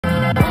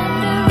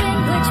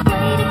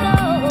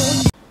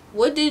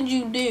What did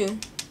you do?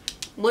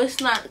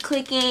 What's not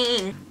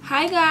clicking?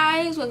 Hi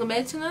guys, welcome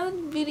back to another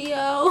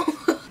video.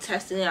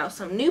 Testing out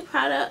some new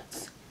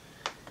products.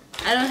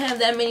 I don't have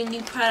that many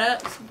new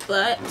products,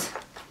 but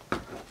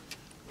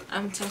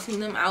I'm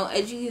testing them out.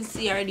 As you can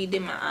see, I already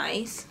did my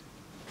eyes.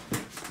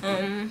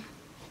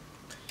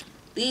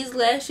 These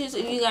lashes,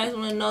 if you guys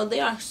want to know, they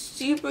are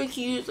super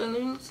cute. So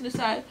let me look to the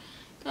side.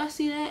 Y'all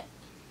see that?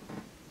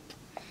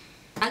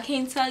 I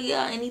can't tell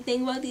y'all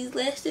anything about these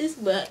lashes,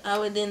 but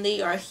other than they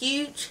are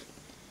huge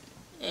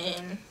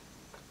and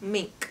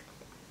mink.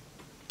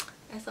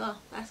 That's all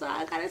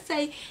I gotta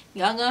say.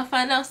 Y'all gonna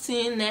find out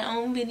soon in their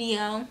own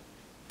video.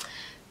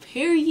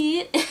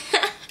 Period.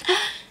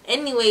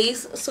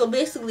 Anyways, so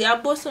basically I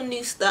bought some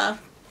new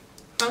stuff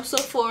from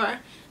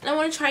Sephora and I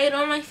want to try it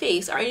on my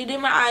face. I already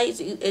did my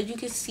eyes, as you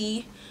can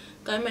see.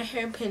 Got my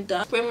hair pinned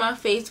up. Spray my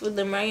face with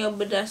the Mario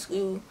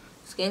Badescu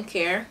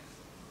skincare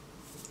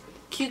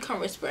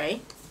cucumber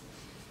spray.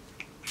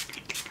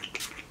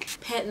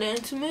 Pat that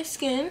into my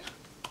skin.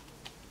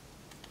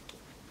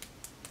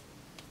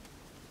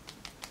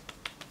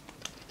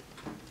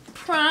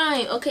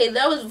 Prime. Okay,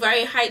 that was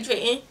very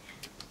hydrating.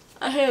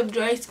 I have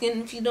dry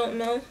skin if you don't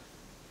know.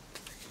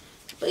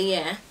 But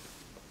yeah.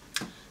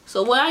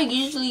 So what I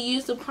usually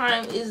use to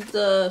prime is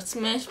the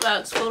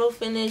Smashbox Photo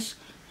Finish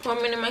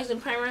Pore Minimizing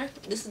Primer.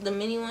 This is the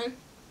mini one.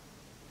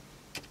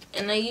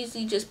 And I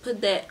usually just put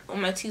that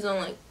on my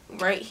T-zone, like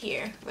right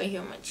here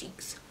on my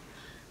cheeks.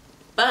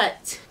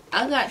 But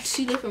I got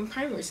two different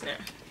primers now.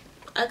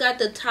 I got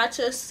the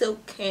Tatcha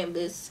Silk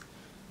Canvas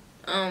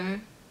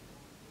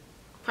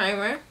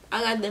primer.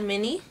 I got the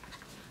mini.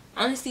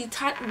 Honestly,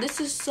 this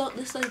is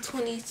like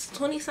 20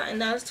 something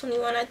dollars,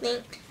 21 I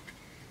think.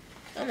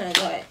 Oh my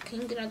god,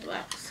 can you get out the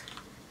box?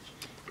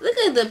 Look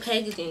at the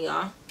packaging,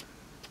 y'all.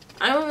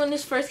 I remember when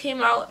this first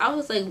came out, I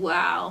was like,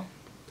 wow.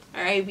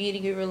 Alright,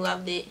 Beauty Guru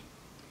loved it.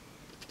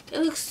 It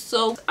looks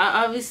so...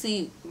 I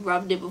obviously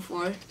rubbed it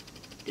before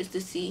just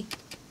to see.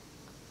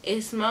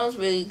 It smells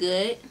really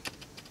good.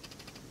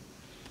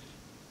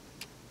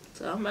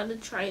 So I'm about to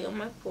try it on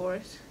my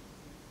pores.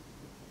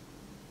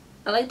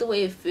 I like the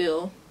way it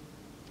feels.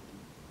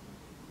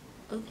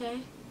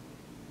 Okay.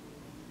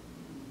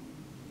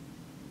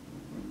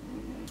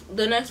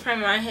 The next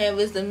primer I have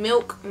is the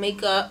Milk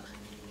Makeup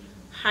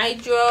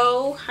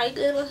Hydro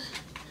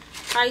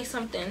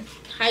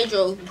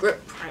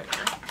Grip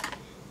Primer.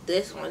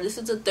 This one. This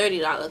is a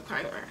 $30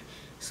 primer.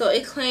 So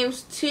it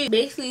claims to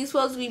basically it's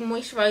supposed to be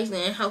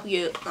moisturizing and help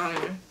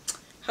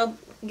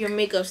your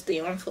makeup stay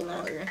on for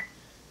longer.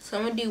 So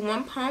I'm gonna do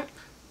one pump.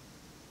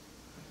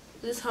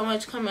 This is how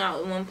much comes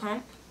out in one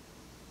pump.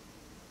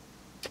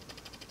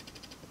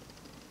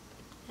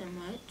 That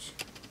much.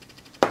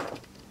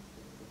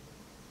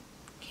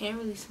 Can't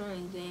really smell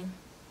anything.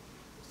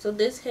 So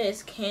this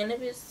has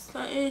cannabis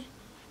something,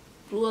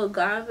 blue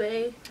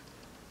agave.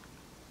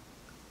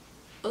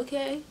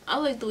 Okay, I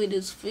like the way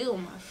this feels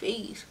on my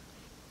face.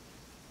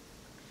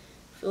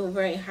 Feel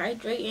very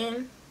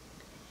hydrating,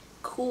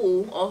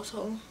 cool,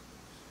 also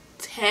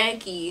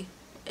tacky.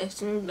 As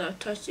soon as I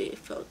touched it, it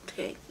felt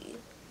tacky.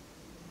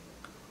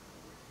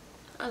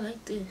 I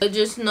like this. But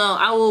just know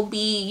I will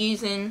be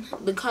using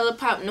the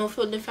ColourPop No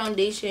Filter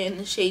Foundation in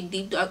the shade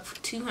Deep Dark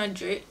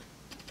 200.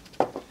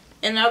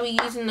 And I'll be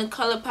using the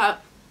ColourPop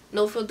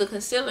No Filter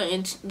Concealer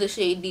in the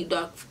shade Deep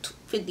Dark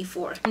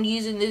 54. I'm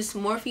using this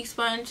Morphe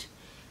sponge.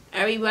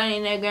 Everybody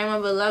and their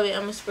grandmother love it.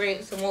 I'm going to spray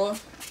it some more.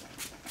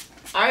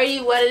 I already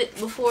wetted it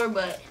before,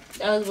 but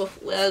that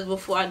was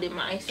before I did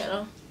my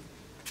eyeshadow.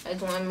 I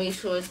just want to make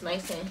sure it's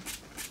nice and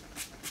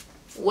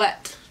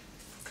wet.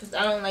 Because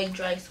I don't like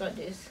dry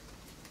smudges.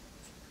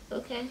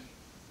 Okay.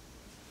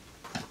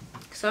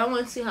 So I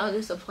want to see how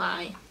this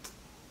applies.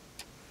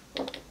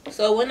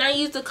 So when I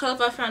use the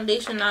ColourPop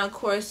foundation, I of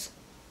course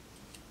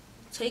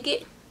take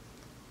it,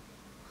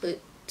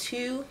 put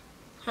 2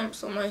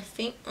 humps on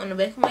on the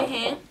back of my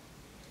hand.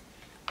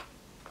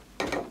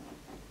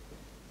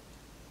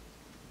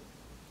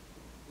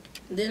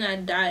 Then I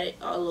dot it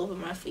all over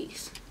my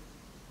face.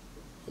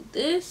 Like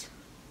this,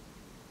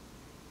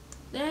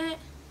 that,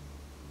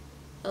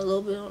 a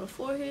little bit on the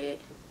forehead,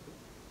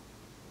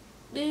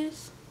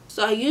 this.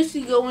 So I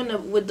usually go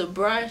in with the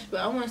brush, but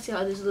I want to see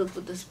how this looks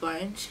with the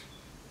sponge.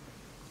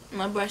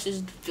 My brush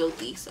is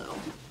filthy, so.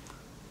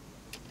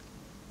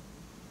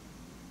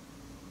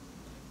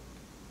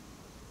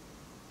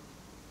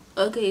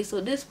 Okay,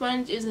 so this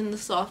sponge is in the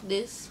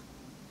softest.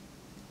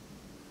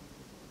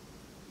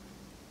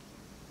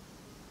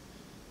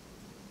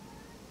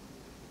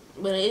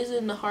 But it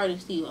isn't the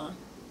hardest either.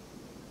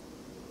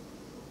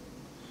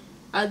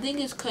 I think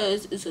it's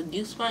because it's a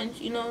new sponge,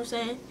 you know what I'm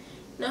saying?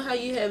 You know how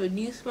you have a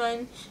new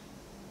sponge?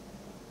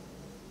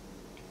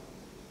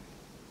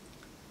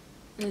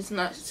 And it's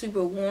not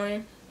super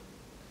worn.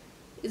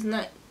 It's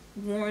not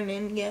worn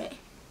in yet.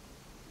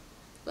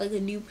 Like a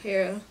new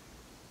pair of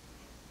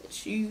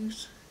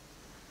shoes.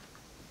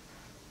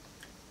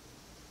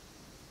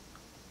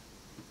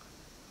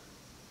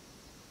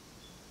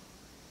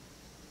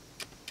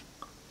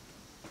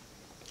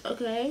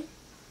 Okay.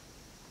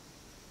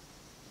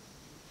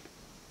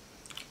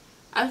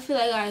 I feel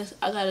like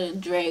I gotta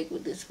drag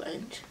with this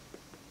sponge.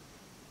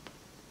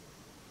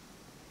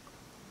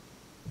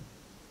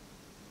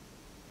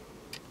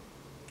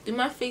 Do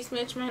my face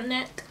match my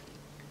neck?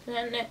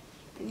 My neck?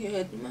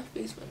 Yeah, do my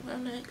face match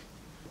my neck?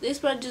 This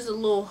sponge is a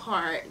little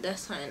hard.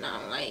 That's something I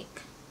don't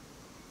like.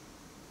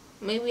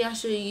 Maybe I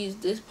should use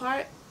this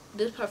part.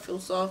 This part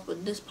feels soft,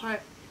 but this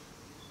part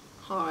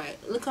hard.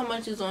 Look how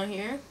much is on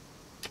here.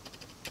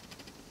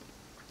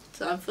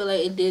 So I feel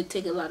like it did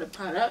take a lot of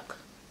product.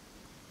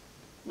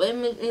 But it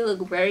makes me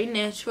look very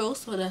natural,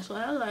 so that's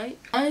what I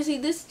like. Honestly,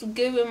 this is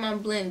giving my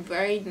blend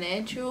very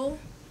natural,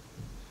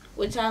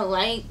 which I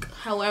like.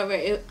 However,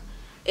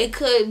 it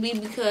could be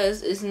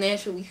because it's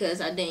natural because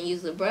I didn't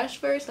use the brush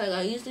first like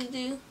I usually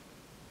do.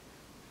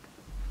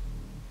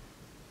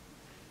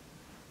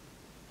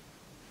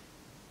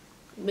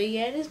 But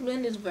yeah, this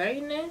blend is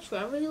very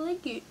natural. I really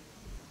like it.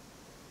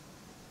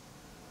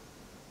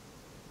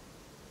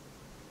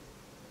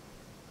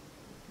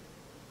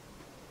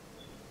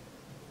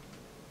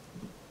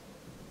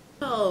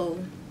 Oh,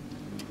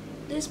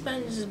 this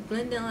sponge is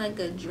blending like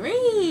a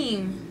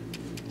dream.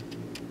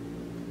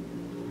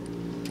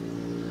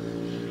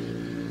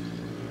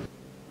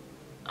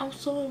 I'm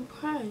so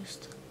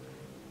impressed.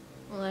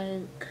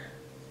 Like,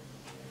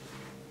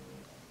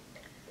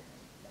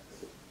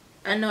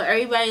 I know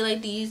everybody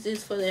like to use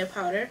this for their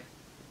powder,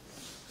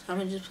 so I'm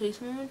gonna just place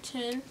some on my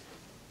chin.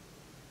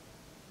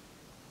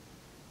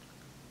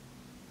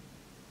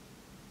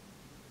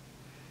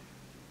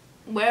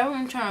 Wherever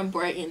I'm trying to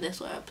brighten, that's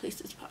why I place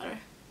this powder.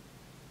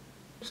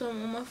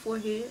 Some on my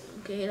forehead.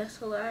 Okay, that's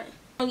a lot.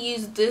 I'm gonna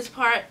use this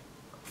part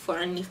for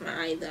underneath my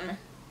eye though,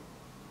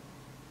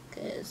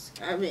 because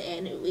I've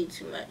been adding way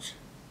too much.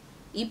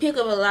 You pick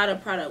up a lot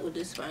of product with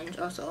this sponge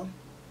also.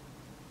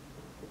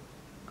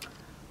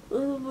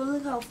 Ooh, but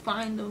look how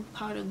fine the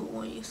powder go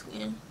on your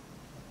skin.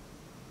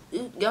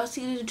 Y'all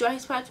see this dry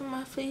spot on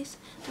my face?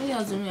 Let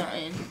me zoom y'all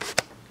in.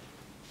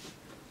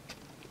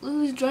 Look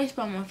at this dry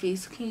spot on my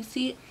face. Can you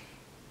see it?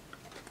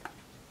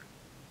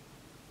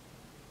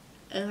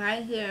 And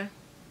right here,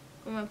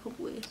 where my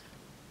purple is.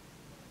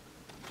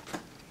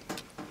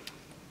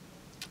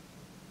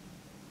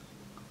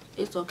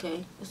 It's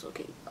okay. It's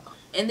okay.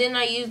 And then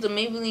I use the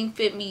Maybelline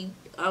Fit Me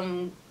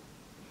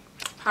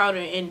powder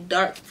in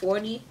dark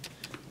 40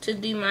 to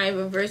do my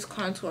reverse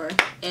contour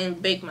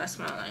and bake my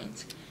smile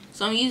lines.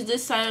 So I'm gonna use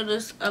this side of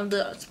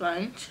the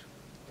sponge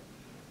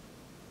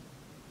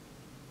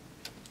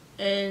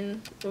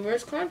and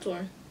reverse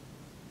contour.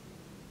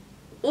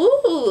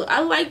 Ooh,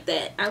 I like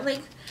that. I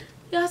like.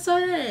 Y'all saw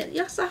that?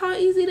 Y'all saw how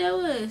easy that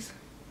was?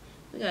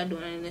 We gotta do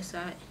it on this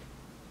side.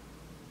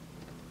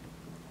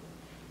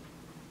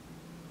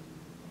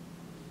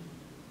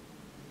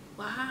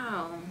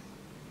 Wow.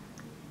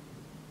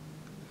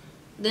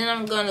 Then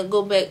I'm gonna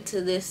go back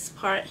to this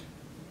part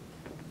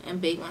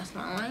and bake my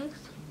smile lines.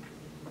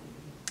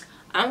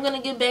 I'm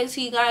gonna get back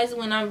to you guys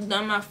when I've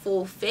done my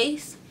full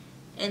face,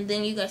 and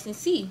then you guys can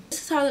see.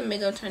 This is how the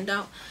makeup turned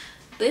out.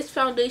 This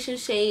foundation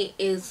shade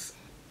is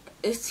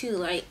too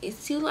light.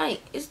 It's too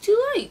light. It's too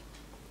light.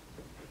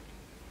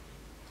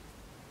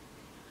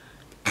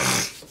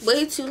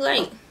 Way too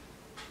light.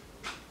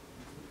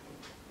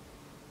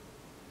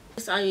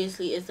 This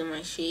obviously isn't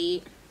my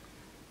shade.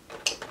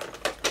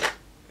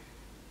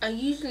 I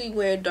usually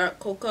wear dark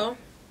cocoa.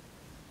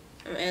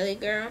 I'm an LA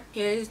girl.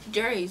 Here's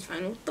Jerry's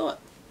final thought.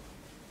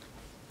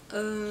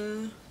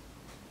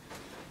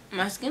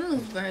 My skin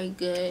looks very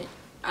good.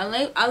 I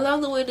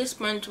love the way this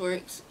sponge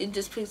works. It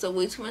just picks up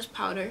way too much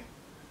powder.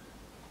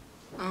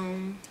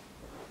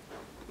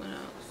 What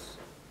else?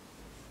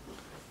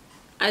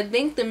 I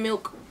think the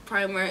milk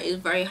primer is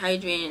very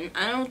hydrating.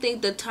 I don't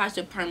think the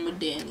Tatcha primer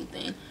did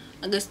anything.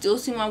 I can still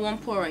see my one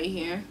pore right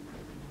here.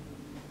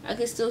 I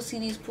can still see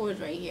these pores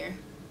right here.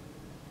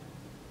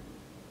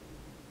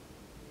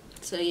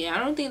 So yeah, I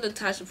don't think the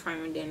Tatcha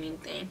primer did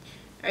anything.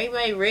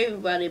 Everybody rave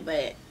about it,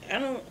 but I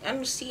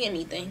don't see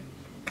anything.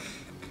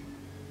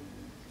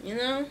 You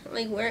know,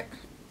 like where,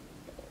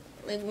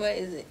 like what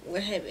is it?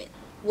 What happened?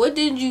 What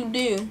did you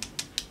do?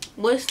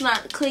 What's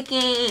not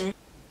clicking?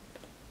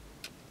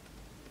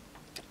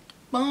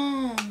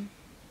 Boom.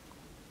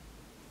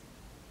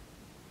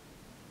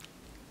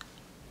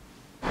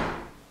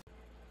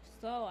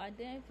 So I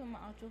didn't film my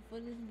outro for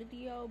this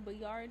video, but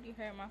you already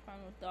heard my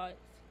final thoughts.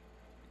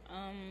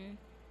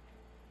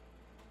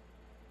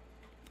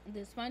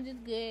 The sponge is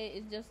good.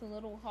 It's just a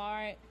little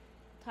hard.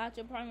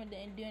 Tatcha primer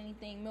didn't do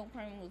anything. Milk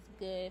primer was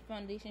good.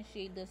 Foundation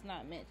shade does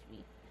not match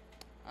me.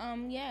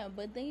 Yeah,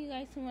 but thank you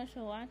guys so much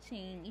for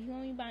watching. If you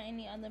want me to buy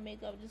any other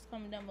makeup, just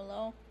comment down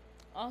below.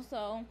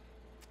 Also,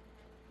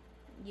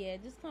 yeah,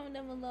 just comment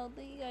down below.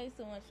 Thank you guys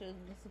so much for the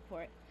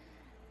support.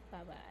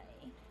 Bye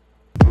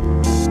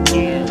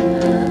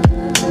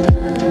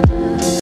bye.